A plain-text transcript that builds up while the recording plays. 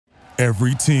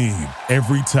Every team,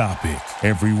 every topic,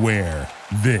 everywhere.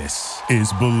 This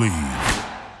is Believe.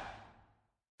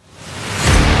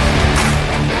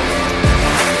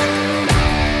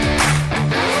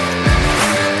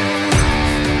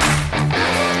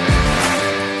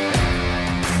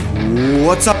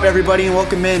 What's up, everybody, and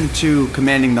welcome in to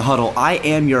Commanding the Huddle. I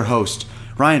am your host,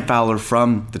 Ryan Fowler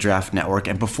from the Draft Network,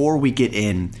 and before we get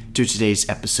into today's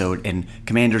episode and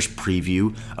Commanders'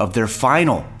 preview of their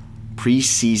final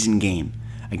preseason game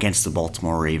against the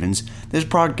Baltimore Ravens, this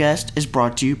podcast is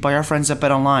brought to you by our friends at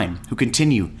BetOnline, who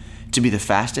continue to be the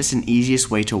fastest and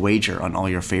easiest way to wager on all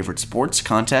your favorite sports,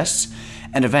 contests,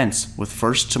 and events with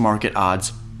first-to-market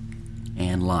odds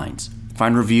and lines.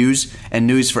 Find reviews and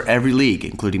news for every league,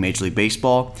 including Major League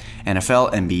Baseball,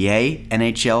 NFL, NBA,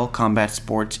 NHL, combat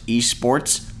sports,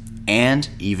 esports, and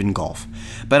even golf.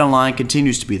 BetOnline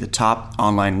continues to be the top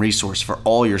online resource for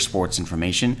all your sports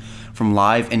information, from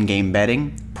live in-game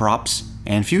betting, props,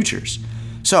 and futures.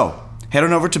 So, head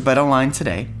on over to BetOnline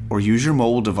today, or use your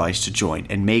mobile device to join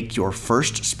and make your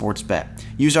first sports bet.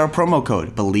 Use our promo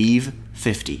code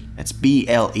BELIEVE50, that's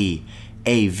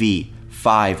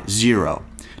BLEAV50,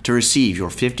 to receive your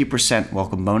 50%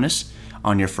 welcome bonus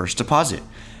on your first deposit.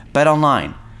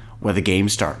 BetOnline, where the game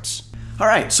starts. All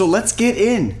right, so let's get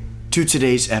into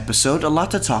today's episode. A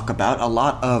lot to talk about, a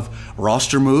lot of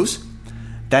roster moves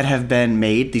that have been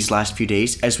made these last few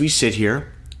days as we sit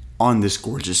here on this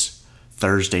gorgeous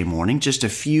Thursday morning, just a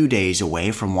few days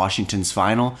away from Washington's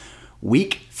final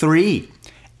Week 3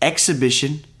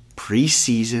 exhibition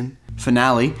preseason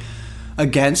finale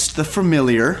against the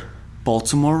familiar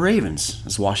Baltimore Ravens,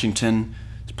 as Washington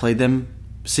has played them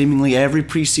seemingly every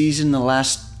preseason in the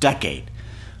last decade.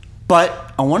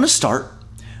 But I want to start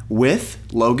with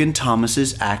Logan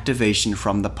Thomas's activation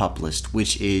from the PUP list,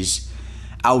 which is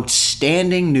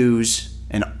outstanding news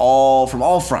and from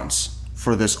all fronts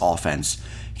for this offense,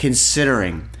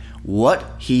 considering what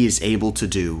he is able to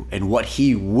do and what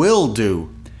he will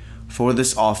do for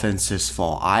this offense this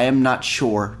fall. I am not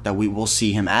sure that we will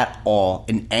see him at all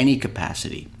in any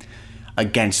capacity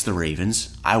against the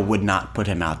Ravens. I would not put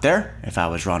him out there if I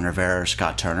was Ron Rivera or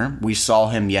Scott Turner. We saw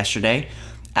him yesterday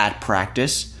at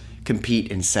practice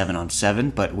compete in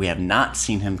 7-on-7, but we have not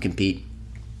seen him compete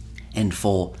in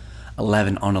full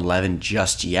 11-on-11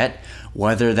 just yet.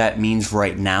 Whether that means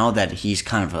right now that he's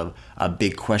kind of a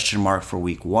big question mark for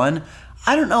Week 1,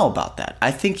 I don't know about that.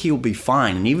 I think he'll be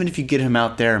fine, and even if you get him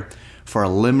out there for a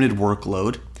limited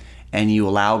workload, and you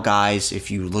allow guys,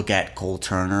 if you look at Cole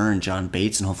Turner and John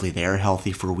Bates, and hopefully they're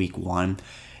healthy for Week 1,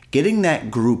 getting that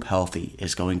group healthy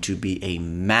is going to be a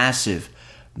massive,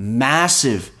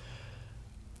 massive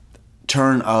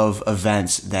turn of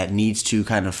events that needs to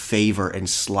kind of favor and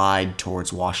slide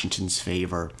towards Washington's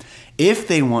favor if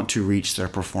they want to reach their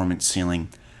performance ceiling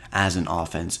as an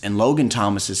offense. And Logan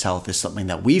Thomas's health is something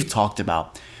that we've talked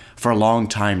about for a long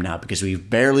time now, because we've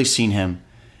barely seen him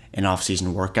in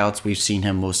off-season workouts. We've seen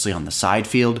him mostly on the side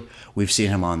field. We've seen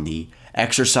him on the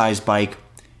exercise bike.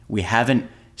 We haven't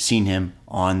seen him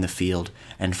on the field.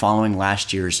 And following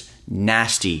last year's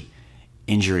nasty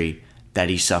injury that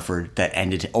he suffered that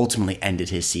ultimately ended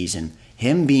his season,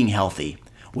 him being healthy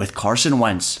with Carson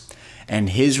Wentz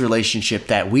and his relationship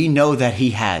that we know that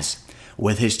he has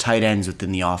with his tight ends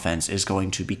within the offense is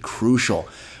going to be crucial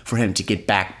for him to get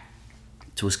back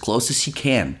to as close as he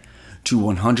can to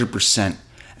 100%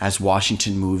 as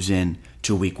Washington moves in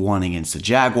to Week 1 against the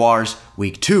Jaguars,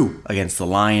 Week 2 against the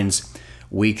Lions,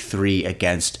 Week 3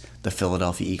 against the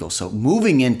Philadelphia Eagles. So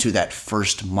moving into that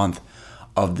first month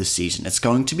of the season, it's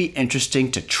going to be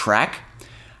interesting to track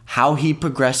how he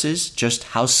progresses, just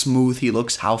how smooth he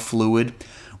looks, how fluid.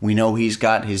 We know he's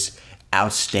got his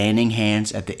outstanding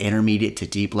hands at the intermediate to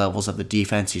deep levels of the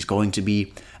defense. He's going to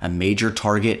be a major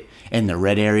target in the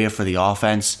red area for the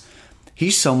offense.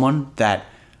 He's someone that,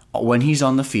 when he's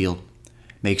on the field,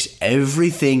 makes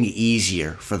everything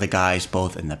easier for the guys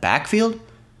both in the backfield,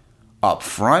 up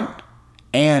front,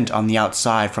 and on the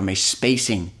outside from a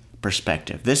spacing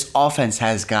perspective. This offense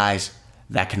has guys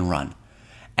that can run.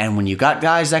 And when you got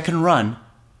guys that can run,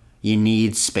 you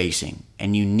need spacing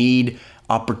and you need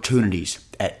opportunities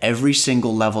at every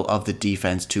single level of the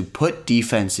defense to put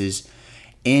defenses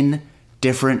in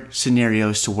different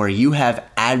scenarios to where you have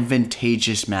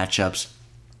advantageous matchups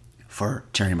for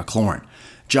Terry McLaurin,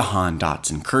 Jahan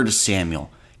Dotson, Curtis Samuel,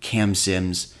 Cam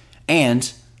Sims,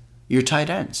 and your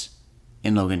tight ends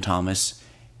in Logan Thomas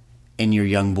and your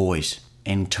young boys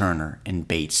in Turner and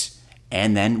Bates.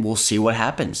 And then we'll see what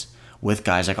happens with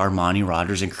guys like Armani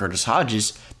Rodgers and Curtis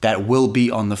Hodges that will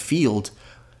be on the field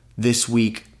this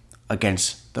week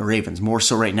against the Ravens. More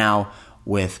so right now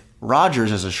with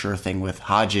Rodgers as a sure thing, with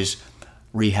Hodges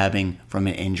rehabbing from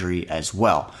an injury as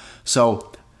well.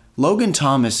 So Logan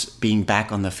Thomas being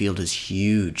back on the field is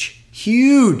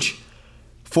huge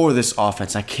for this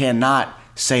offense. I cannot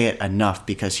say it enough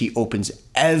because he opens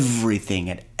everything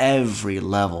at every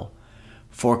level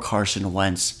for Carson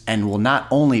Wentz and will not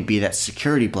only be that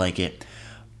security blanket,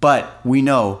 but we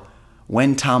know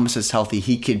when Thomas is healthy,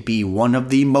 he could be one of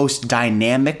the most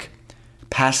dynamic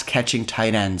pass-catching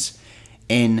tight ends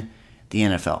in the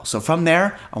NFL. So from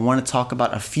there, I want to talk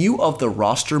about a few of the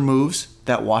roster moves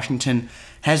that Washington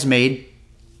has made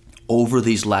over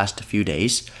these last few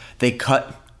days. They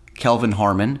cut Kelvin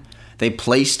Harmon. They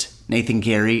placed Nathan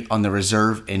Gary on the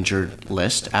reserve injured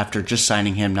list after just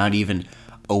signing him not even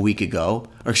a week ago,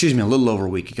 or excuse me, a little over a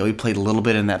week ago. He played a little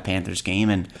bit in that Panthers game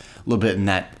and a little bit in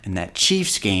that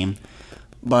Chiefs game.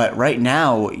 But right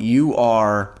now, you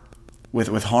are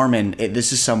with Harmon.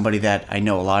 This is somebody that I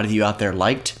know a lot of you out there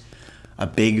liked. A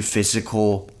big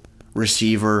physical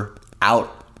receiver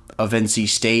out of NC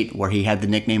State, where he had the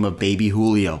nickname of Baby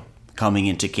Julio coming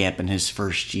into camp in his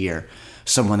first year.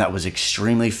 Someone that was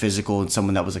extremely physical and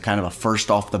someone that was a kind of a first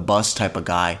off the bus type of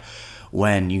guy.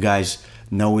 When you guys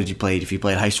know what you played, if you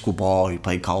played high school ball, you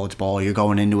played college ball, you're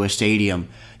going into a stadium,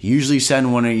 you usually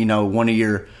send one of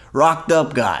your rocked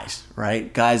up guys,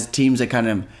 right? Teams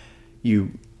that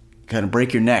you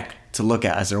break your neck to look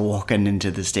at as they're walking into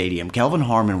the stadium. Kelvin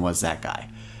Harmon was that guy.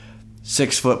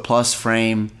 6 foot plus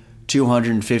frame,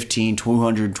 215,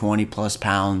 220 plus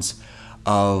pounds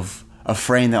of a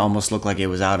frame that almost looked like it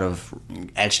was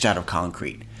etched out of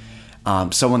concrete.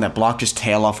 Someone that blocked his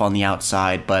tail off on the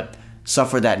outside, but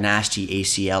suffered that nasty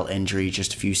ACL injury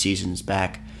just a few seasons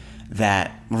back,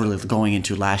 that really going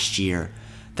into last year,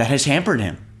 that has hampered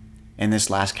him in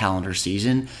this last calendar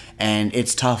season. And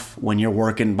it's tough when you're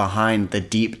working behind the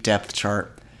deep depth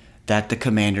chart that the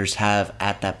Commanders have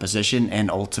at that position,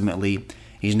 and ultimately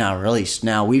he's not released.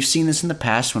 Now, we've seen this in the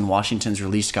past when Washington's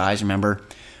released guys. Remember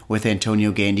with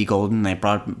Antonio Gandy-Golden, they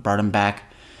brought him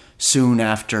back soon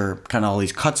after kind of all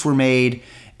these cuts were made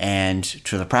and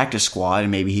to the practice squad, and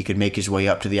maybe he could make his way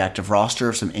up to the active roster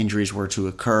if some injuries were to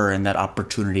occur and that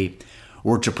opportunity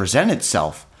were to present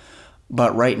itself.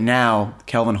 But right now,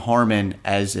 Kelvin Harmon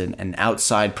as an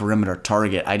outside perimeter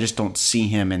target, I just don't see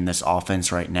him in this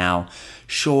offense right now.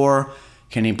 Sure,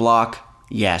 can he block?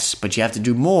 Yes, but you have to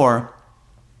do more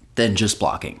than just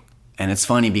blocking. And it's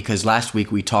funny because last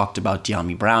week we talked about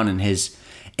De'Ami Brown and his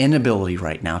inability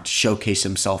right now to showcase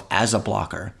himself as a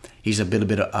blocker. He's a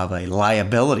bit of a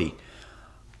liability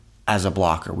as a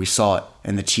blocker. We saw it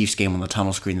in the Chiefs game on the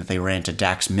tunnel screen that they ran to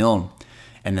Dax Milne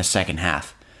in the second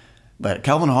half. But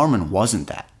Kelvin Harmon wasn't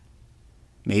that.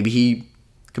 Maybe he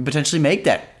could potentially make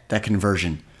that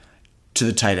conversion to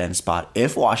the tight end spot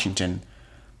if Washington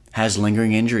has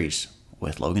lingering injuries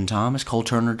with Logan Thomas, Cole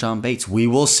Turner, John Bates. We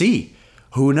will see.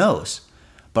 Who knows?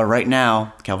 But right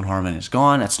now, Kelvin Harmon is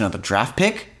gone. That's another draft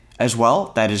pick as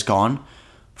well that is gone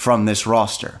from this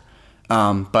roster.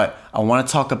 But I want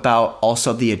to talk about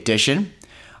also the addition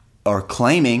or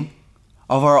claiming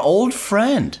of our old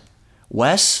friend,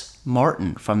 Wes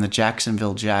Martin from the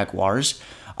Jacksonville Jaguars.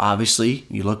 Obviously,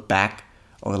 you look back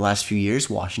over the last few years,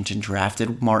 Washington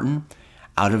drafted Martin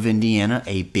out of Indiana,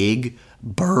 a big,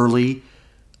 burly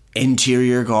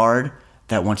interior guard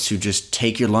that wants to just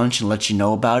take your lunch and let you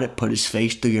know about it, put his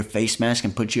face through your face mask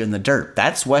and put you in the dirt.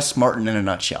 That's Wes Martin in a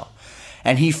nutshell.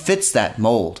 And he fits that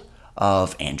mold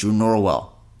of Andrew Norwell,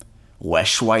 Wes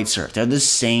Schweitzer. They're the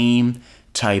same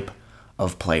type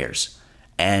of players.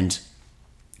 And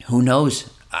who knows?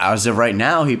 As of right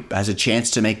now, he has a chance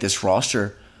to make this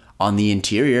roster on the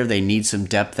interior. They need some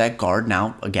depth at guard.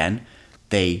 Now, again,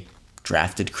 they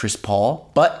drafted Chris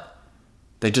Paul, but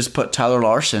they just put Tyler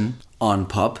Larson on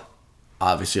PUP,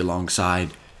 obviously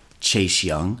alongside Chase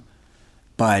Young.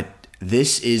 But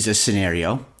this is a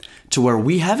scenario to where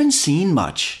we haven't seen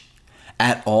much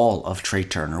at all of Trey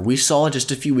Turner. We saw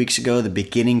just a few weeks ago the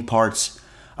beginning parts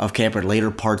of camp, or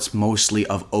later parts mostly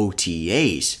of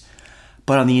OTAs.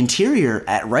 But on the interior,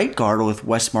 at right guard, with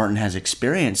Wes Martin has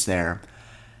experience there,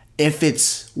 if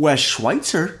it's Wes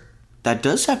Schweitzer, that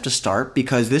does have to start,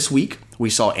 because this week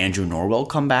we saw Andrew Norwell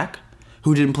come back,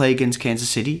 who didn't play against Kansas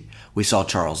City. We saw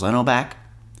Charles Leno back,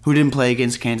 who didn't play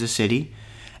against Kansas City.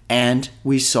 And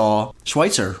we saw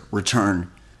Schweitzer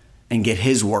return and get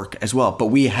his work as well. But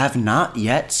we have not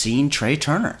yet seen Trey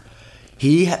Turner.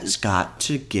 He has got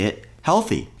to get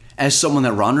healthy. As someone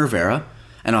that Ron Rivera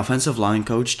and offensive line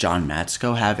coach John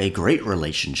Matsko have a great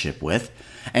relationship with,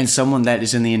 and someone that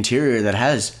is in the interior that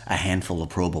has a handful of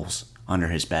Pro Bowls under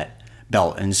his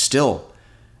belt, and still,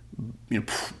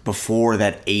 before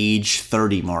that age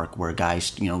 30 mark where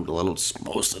guys, most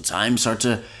of the time start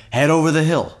to head over the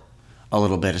hill a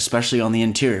little bit, especially on the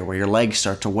interior where your legs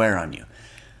start to wear on you.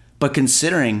 But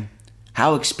considering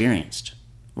how experienced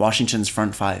Washington's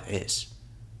front five is,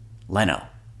 Leno,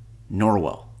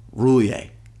 Norwell, Roulier,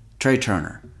 Trey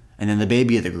Turner, and then the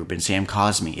baby of the group in Sam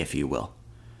Cosmi, if you will,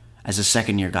 as a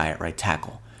second-year guy at right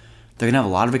tackle. They're going to have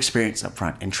a lot of experience up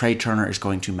front, and Trey Turner is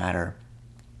going to matter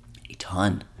a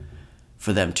ton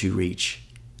for them to reach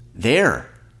their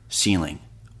ceiling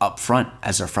up front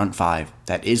as a front five.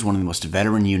 That is one of the most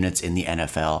veteran units in the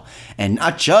NFL. And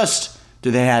not just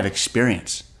do they have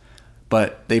experience,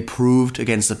 but they proved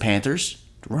against the Panthers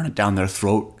to run it down their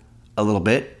throat a little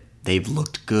bit. They've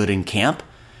looked good in camp.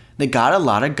 They got a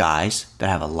lot of guys that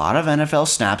have a lot of NFL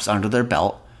snaps under their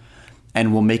belt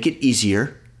and will make it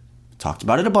easier. Talked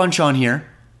about it a bunch on here,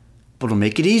 but it'll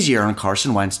make it easier on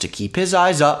Carson Wentz to keep his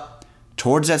eyes up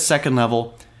towards that second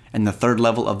level and the third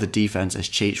level of the defense as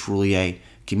Chase Roulier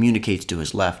communicates to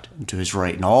his left and to his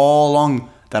right and all along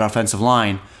that offensive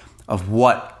line of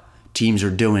what teams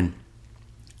are doing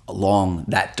along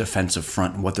that defensive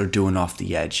front and what they're doing off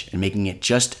the edge and making it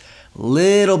just a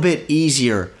little bit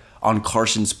easier on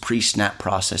Carson's pre-snap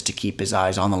process to keep his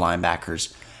eyes on the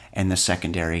linebackers and the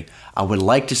secondary. I would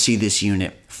like to see this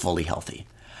unit fully healthy.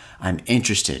 I'm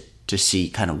interested to see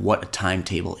kind of what a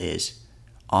timetable is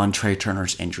on Trey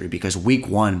Turner's injury because week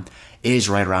 1 is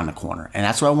right around the corner. And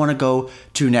that's what I want to go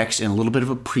to next in a little bit of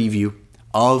a preview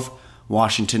of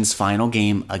Washington's final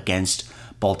game against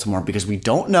Baltimore because we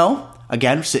don't know.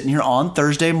 Again, we're sitting here on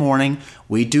Thursday morning.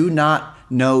 We do not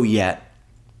know yet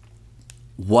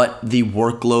what the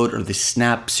workload or the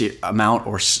snap amount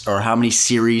or how many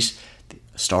series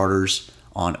starters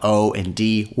on O and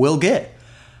D will get.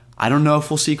 I don't know if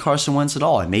we'll see Carson Wentz at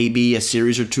all. It may be a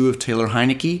series or two of Taylor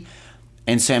Heineke,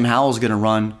 and Sam Howell's going to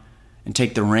run and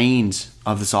take the reins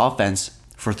of this offense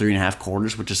for 3.5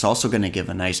 quarters, which is also going to give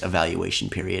a nice evaluation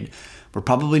period. We're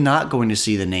probably not going to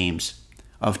see the names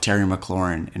of Terry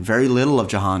McLaurin and very little of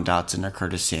Jahan Dotson or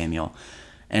Curtis Samuel.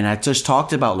 And I just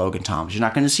talked about Logan Thomas. You're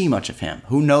not going to see much of him.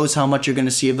 Who knows how much you're going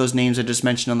to see of those names I just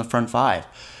mentioned on the front five.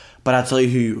 But I'll tell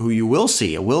you who you will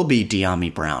see. It will be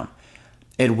De'Ami Brown.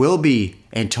 It will be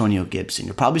Antonio Gibson.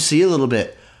 You'll probably see a little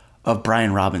bit of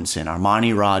Brian Robinson,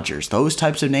 Armani Rogers. Those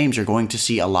types of names you're going to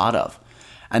see a lot of.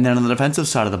 And then on the defensive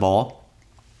side of the ball,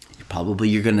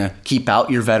 you're going to keep out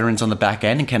your veterans on the back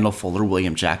end and Kendall Fuller,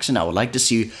 William Jackson. I would like to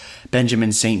see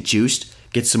Benjamin St-Juste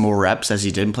get some more reps as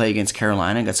he didn't play against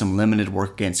Carolina, got some limited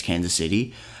work against Kansas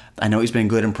City. I know he's been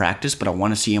good in practice, but I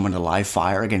want to see him under live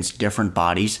fire against different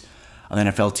bodies of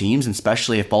NFL teams, and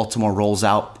especially if Baltimore rolls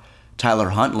out Tyler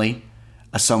Huntley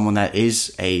as someone that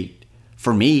is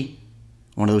for me,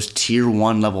 one of those tier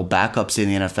 1 level backups in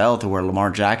the NFL to where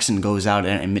Lamar Jackson goes out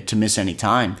and to miss any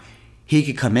time. He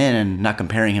could come in, and not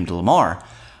comparing him to Lamar,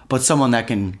 but someone that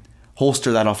can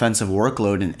holster that offensive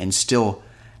workload and still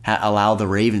allow the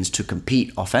Ravens to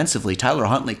compete offensively. Tyler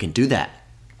Huntley can do that.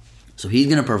 So he's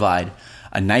going to provide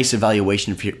a nice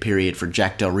evaluation period for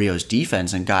Jack Del Rio's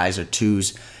defense and guys are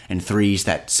 2s and 3s,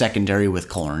 that secondary with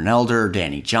Colin Elder,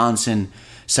 Danny Johnson,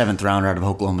 7th rounder out of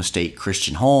Oklahoma State,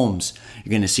 Christian Holmes.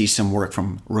 You're going to see some work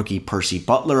from rookie Percy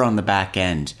Butler on the back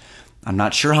end. I'm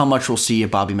not sure how much we'll see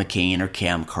of Bobby McCain or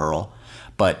Cam Curl,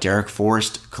 but Derek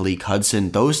Forrest, Khaleke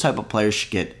Hudson, those type of players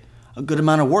should get a good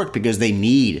amount of work because they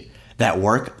need that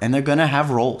work, and they're going to have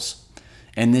roles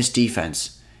in this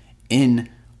defense in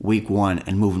week 1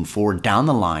 and moving forward down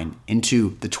the line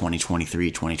into the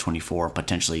 2023-2024,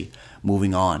 potentially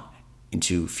moving on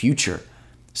into future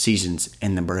seasons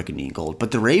in the burgundy and gold.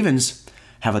 But the Ravens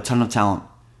have a ton of talent,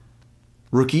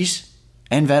 rookies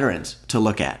and veterans to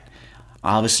look at.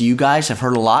 Obviously, you guys have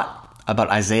heard a lot about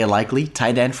Isaiah Likely,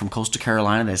 tight end from Coastal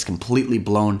Carolina that has completely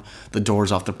blown the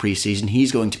doors off the preseason.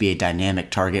 He's going to be a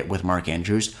dynamic target with Mark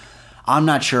Andrews. I'm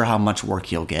not sure how much work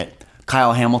he'll get.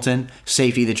 Kyle Hamilton,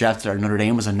 safety that drafted at Notre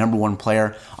Dame, was a number 1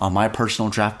 player on my personal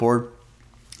draft board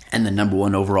and the number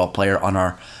 1 overall player on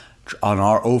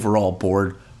our overall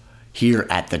board here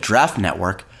at the Draft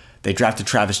Network. They drafted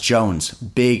Travis Jones,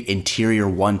 big interior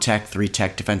 1-tech,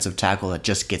 3-tech defensive tackle that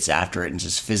just gets after it and is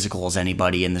as physical as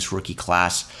anybody in this rookie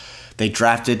class. They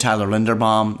drafted Tyler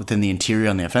Linderbaum within the interior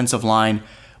on the offensive line.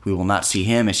 We will not see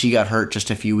him as he got hurt just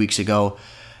a few weeks ago.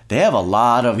 They have a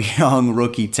lot of young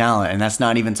rookie talent, and that's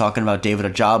not even talking about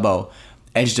David Ojabo,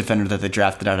 edge defender that they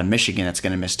drafted out of Michigan that's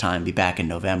going to miss time, be back in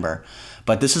November.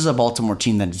 But this is a Baltimore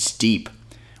team that is deep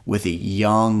with a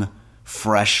young,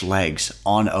 fresh legs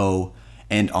on O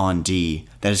and on D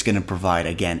that is going to provide,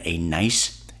 again, a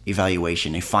nice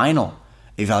evaluation, a final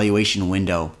evaluation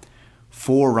window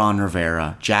for Ron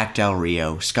Rivera, Jack Del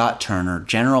Rio, Scott Turner,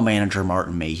 General Manager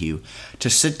Martin Mayhew to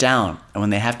sit down and when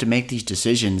they have to make these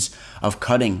decisions of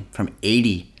cutting from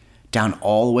 80 down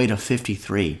all the way to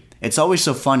 53. It's always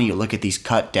so funny you look at these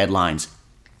cut deadlines.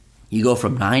 You go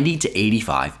from 90 to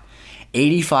 85,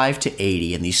 85 to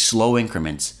 80 in these slow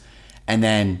increments, and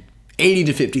then 80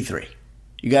 to 53.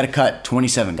 You got to cut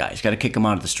 27 guys. You got to kick them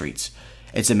out of the streets.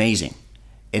 It's amazing.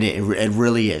 It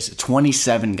really is.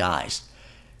 27 guys.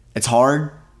 It's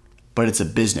hard, but it's a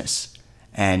business.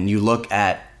 And you look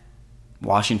at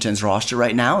Washington's roster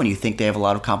right now, and you think they have a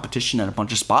lot of competition at a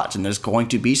bunch of spots, and there's going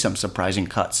to be some surprising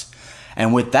cuts.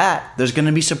 And with that, there's going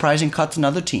to be surprising cuts in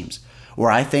other teams,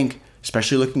 where I think,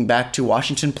 especially looking back to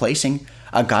Washington placing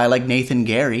a guy like Nathan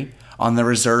Gary on the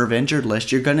reserve injured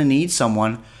list, you're going to need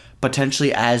someone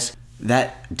potentially as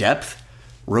that depth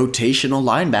rotational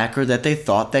linebacker that they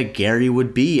thought that Gary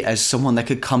would be, as someone that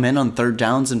could come in on third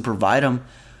downs and provide them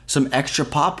some extra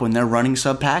pop when they're running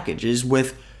sub packages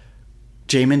with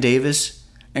Jamin Davis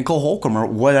and Cole Holcomb, or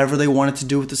whatever they wanted to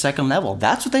do with the second level.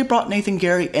 That's what they brought Nathan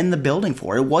Gary in the building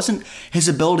for. It wasn't his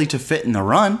ability to fit in the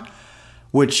run,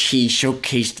 which he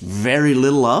showcased very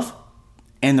little of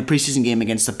in the preseason game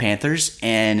against the Panthers.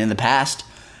 And in the past,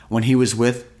 when he was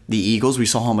with the Eagles, we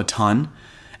saw him a ton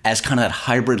as kind of that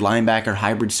hybrid linebacker,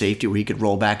 hybrid safety, where he could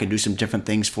roll back and do some different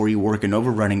things for you, working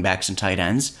over running backs and tight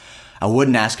ends. I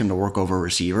wouldn't ask him to work over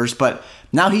receivers, but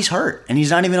now he's hurt, and he's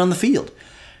not even on the field.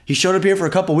 He showed up here for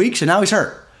a couple weeks, and now he's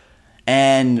hurt.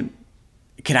 And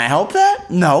can I help that?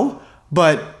 No,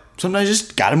 but sometimes you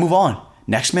just got to move on.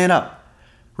 Next man up.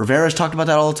 Rivera's talked about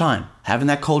that all the time. Having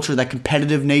that culture, that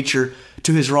competitive nature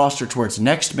to his roster towards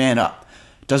next man up.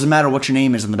 Doesn't matter what your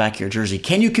name is on the back of your jersey.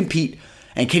 Can you compete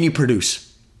and can you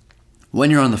produce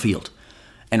when you're on the field?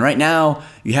 And right now,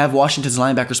 you have Washington's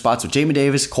linebacker spots with Jamin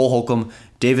Davis, Cole Holcomb,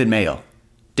 David Mayo.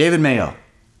 David Mayo.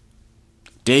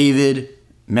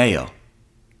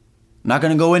 I'm not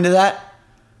going to go into that,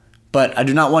 but I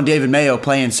do not want David Mayo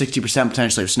playing 60%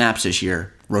 potentially of snaps this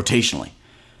year rotationally.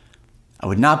 I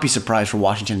would not be surprised for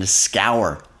Washington to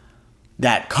scour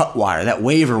that cut wire, that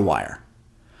waiver wire,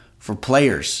 for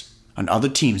players on other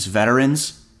teams,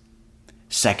 veterans,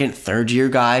 second, third year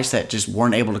guys that just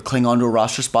weren't able to cling onto a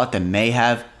roster spot that may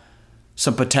have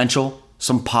some potential,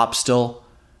 some pop still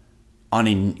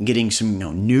on getting some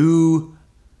new,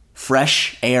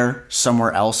 fresh air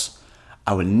somewhere else.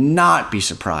 I would not be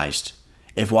surprised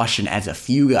if Washington adds a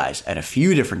few guys at a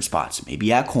few different spots,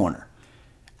 maybe at corner,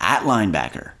 at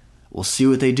linebacker. We'll see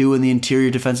what they do in the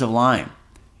interior defensive line,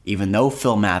 even though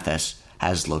Phil Mathis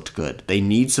has looked good. They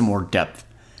need some more depth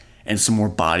and some more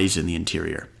bodies in the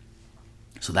interior.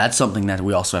 So that's something that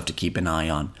we also have to keep an eye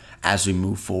on as we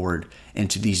move forward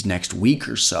into these next week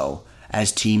or so,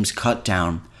 as teams cut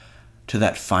down to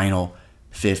that final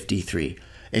 53.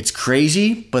 It's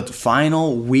crazy, but the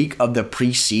final week of the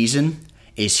preseason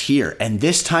is here. And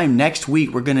this time next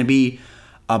week, we're going to be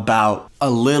about a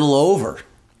little over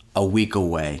a week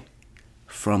away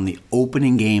from the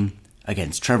opening game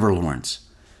against Trevor Lawrence,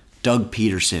 Doug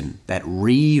Peterson, that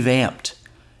revamped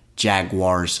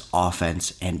Jaguars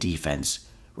offense and defense.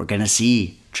 We're going to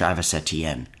see Travis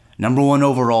Etienne, number 1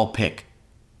 overall pick,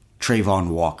 Trayvon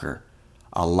Walker.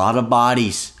 A lot of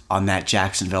bodies on that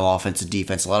Jacksonville offensive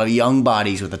defense. A lot of young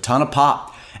bodies with a ton of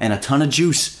pop and a ton of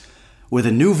juice, with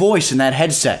a new voice in that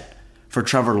headset for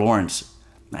Trevor Lawrence.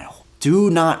 Now, do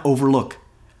not overlook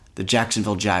the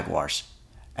Jacksonville Jaguars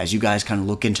as you guys kind of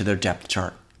look into their depth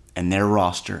chart and their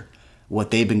roster,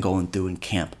 what they've been going through in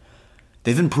camp.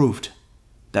 They've improved.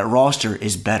 That roster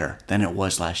is better than it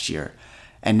was last year.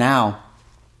 And now,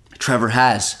 Trevor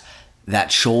has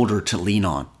that shoulder to lean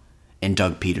on in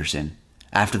Doug Peterson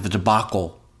after the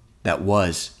debacle that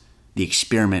was the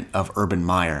experiment of Urban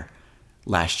Meyer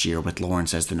last year with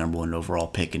Lawrence as the number 1 overall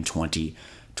pick in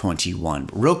 2021.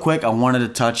 But real quick, I wanted to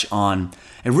touch on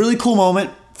a really cool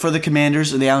moment for the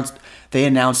Commanders. They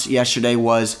announced yesterday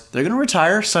was they're going to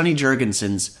retire Sonny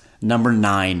Jurgensen's number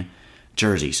 9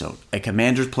 jersey. So a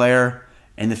Commanders player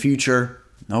in the future,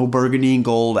 no burgundy and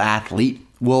gold athlete,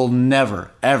 will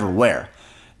never, ever wear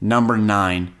number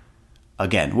 9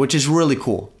 again, which is really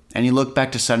cool. And you look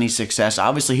back to Sonny's success.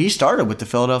 Obviously, he started with the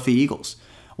Philadelphia Eagles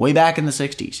way back in the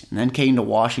 60s and then came to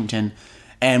Washington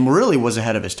and really was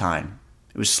ahead of his time.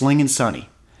 It was Slingin' Sonny,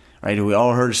 right? We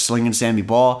all heard of Slingin' Sammy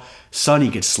Ball. Sonny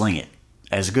could sling it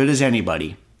as good as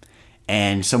anybody.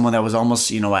 And someone that was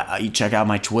almost, you check out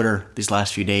my Twitter these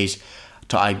last few days.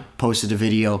 I posted a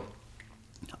video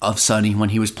of Sonny when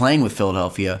he was playing with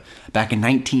Philadelphia back in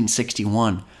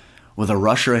 1961 with a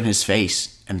rusher in his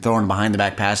face and throwing behind the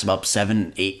back pass about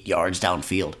 7-8 yards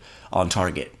downfield on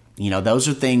target. Those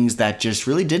are things that just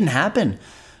really didn't happen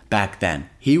back then.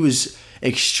 He was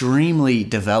extremely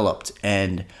developed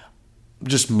and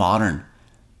just modern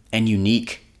and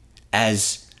unique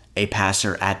as a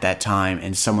passer at that time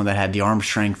and someone that had the arm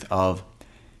strength of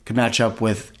could match up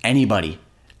with anybody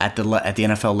at the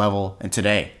NFL level and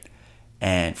today.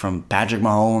 And from Patrick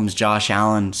Mahomes, Josh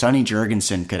Allen, Sonny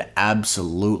Jurgensen could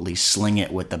absolutely sling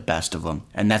it with the best of them.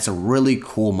 And that's a really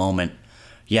cool moment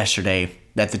yesterday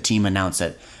that the team announced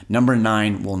that number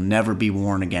 9 will never be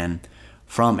worn again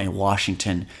from a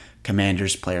Washington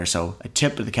Commanders player. So a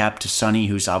tip of the cap to Sonny,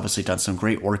 who's obviously done some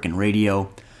great work in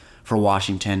radio for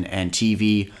Washington and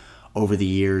TV over the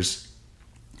years.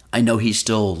 I know he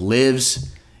still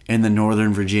lives in the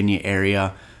Northern Virginia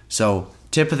area. So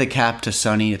tip of the cap to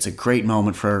Sonny. It's a great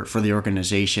moment for the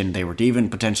organization. They were even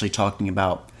potentially talking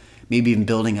about maybe even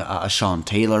building a Sean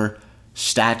Taylor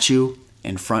statue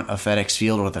in front of FedEx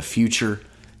Field or the future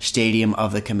stadium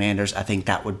of the Commanders. I think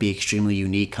that would be extremely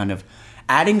unique, kind of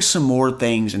adding some more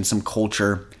things and some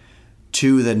culture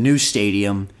to the new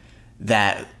stadium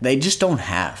that they just don't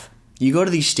have. You go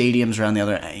to these stadiums around the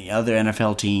other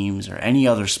NFL teams or any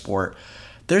other sport,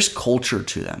 there's culture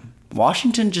to them.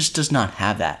 Washington just does not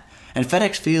have that. And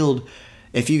FedEx Field,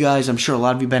 if you guys, I'm sure a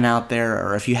lot of you have been out there,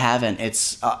 or if you haven't,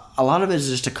 it's a lot of it is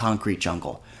just a concrete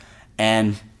jungle.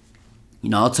 And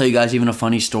I'll tell you guys even a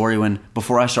funny story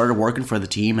before I started working for the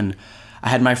team, and I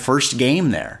had my first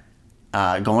game there,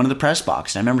 going to the press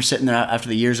box. And I remember sitting there after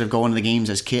the years of going to the games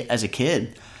as a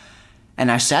kid, and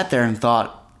I sat there and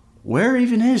thought, where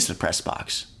even is the press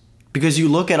box? Because you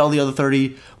look at all the other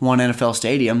 31 NFL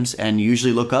stadiums, and you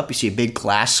usually look up, you see a big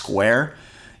glass square.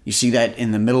 You see that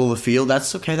in the middle of the field.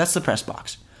 That's okay. That's the press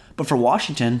box. But for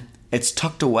Washington, it's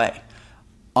tucked away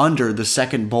under the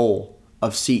second bowl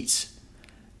of seats.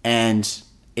 And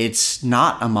it's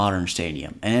not a modern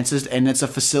stadium. And it's a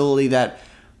facility that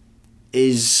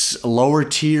is a lower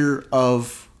tier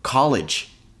of college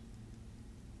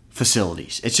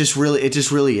facilities. It just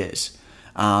really is.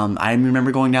 I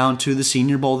remember going down to the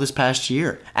Senior Bowl this past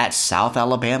year at South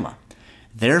Alabama.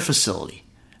 Their facility,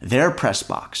 their press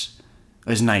box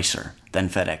is nicer than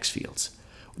FedEx Field's.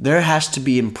 There has to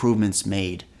be improvements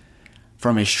made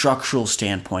from a structural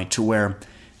standpoint to where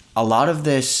a lot of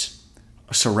this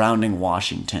surrounding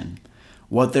Washington,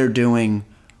 what they're doing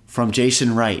from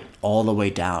Jason Wright all the way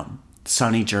down,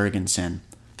 Sonny Jurgensen,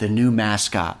 the new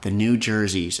mascot, the new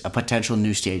jerseys, a potential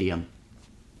new stadium,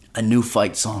 a new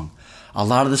fight song. A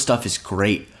lot of the stuff is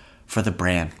great for the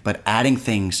brand, but adding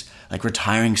things like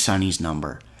retiring Sonny's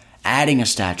number, adding a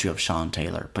statue of Sean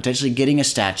Taylor, potentially getting a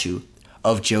statue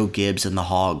of Joe Gibbs and the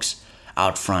Hogs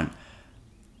out front.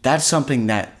 That's something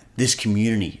that this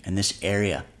community and this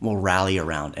area will rally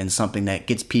around, and something that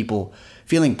gets people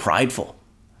feeling prideful,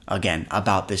 again,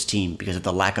 about this team because of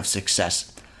the lack of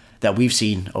success that we've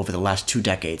seen over the last 2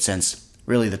 decades since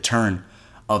really the turn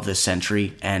of the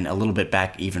century and a little bit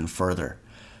back even further.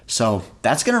 So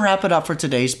that's going to wrap it up for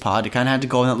today's pod. I kind of had to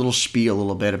go in that little spiel a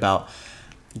little bit about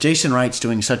Jason Wright's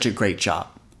doing such a great job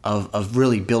of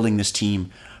really building this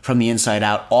team from the inside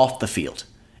out off the field.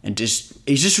 And he's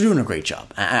just doing a great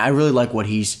job. I really like what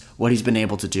he's been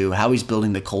able to do, how he's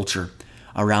building the culture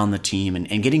around the team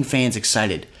and getting fans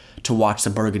excited to watch the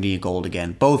burgundy and gold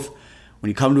again. Both when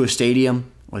you come to a stadium,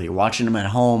 whether you're watching them at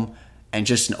home, and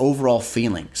just an overall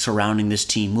feeling surrounding this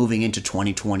team moving into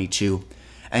 2022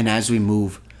 and as we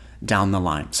move down the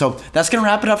line. So that's going to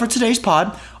wrap it up for today's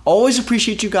pod. Always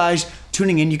appreciate you guys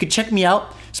tuning in. You can check me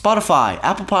out, Spotify,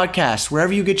 Apple Podcasts,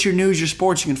 wherever you get your news, your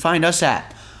sports, you can find us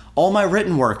at. All my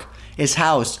written work is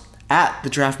housed at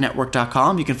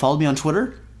thedraftnetwork.com. You can follow me on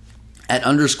Twitter at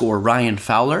 _Ryan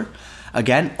Fowler.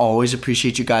 Again, always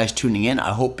appreciate you guys tuning in.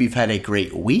 I hope you've had a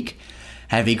great week.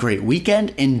 Have a great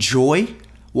weekend. Enjoy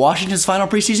Washington's final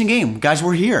preseason game. Guys,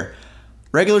 we're here.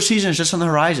 Regular season is just on the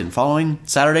horizon. Following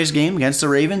Saturday's game against the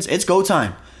Ravens, it's go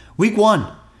time. Week 1,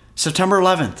 September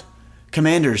 11th.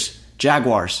 Commanders,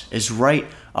 Jaguars is right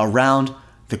around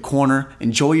the corner.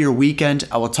 Enjoy your weekend.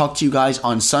 I will talk to you guys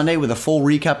on Sunday with a full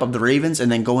recap of the Ravens, and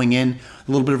then going in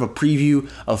a little bit of a preview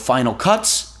of final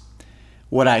cuts,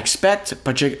 what I expect,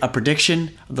 a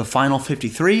prediction of the final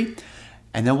 53,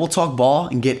 and then we'll talk ball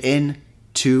and get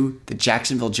into the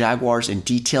Jacksonville Jaguars and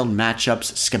detailed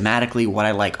matchups schematically, what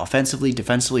I like offensively,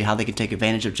 defensively, how they can take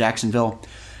advantage of Jacksonville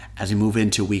as we move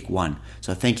into week 1.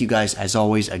 So thank you guys as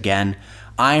always again.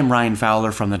 I am Ryan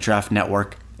Fowler from the Draft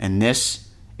Network, and this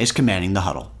is Commanding the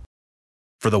Huddle.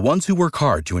 For the ones who work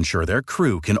hard to ensure their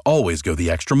crew can always go the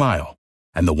extra mile,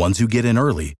 and the ones who get in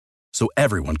early so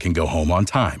everyone can go home on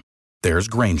time, there's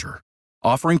Grainger,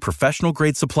 offering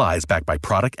professional-grade supplies backed by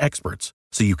product experts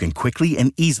so you can quickly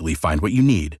and easily find what you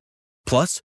need.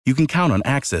 Plus, you can count on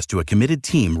access to a committed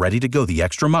team ready to go the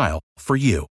extra mile for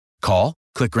you. Call,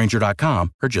 click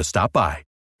Grainger.com, or just stop by.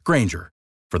 Grainger,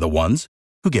 for the ones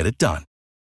who get it done.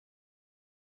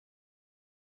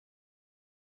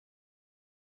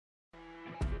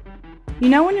 You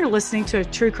know when you're listening to a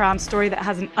true crime story that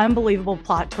has an unbelievable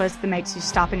plot twist that makes you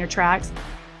stop in your tracks?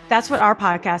 That's what our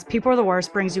podcast, People Are the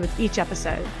Worst, brings you with each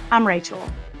episode. I'm Rachel.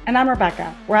 And I'm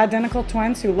Rebecca. We're identical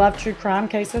twins who love true crime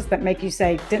cases that make you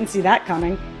say, didn't see that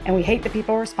coming, and we hate the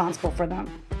people responsible for them.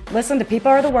 Listen to People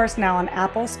Are the Worst now on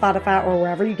Apple, Spotify, or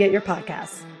wherever you get your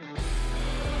podcasts.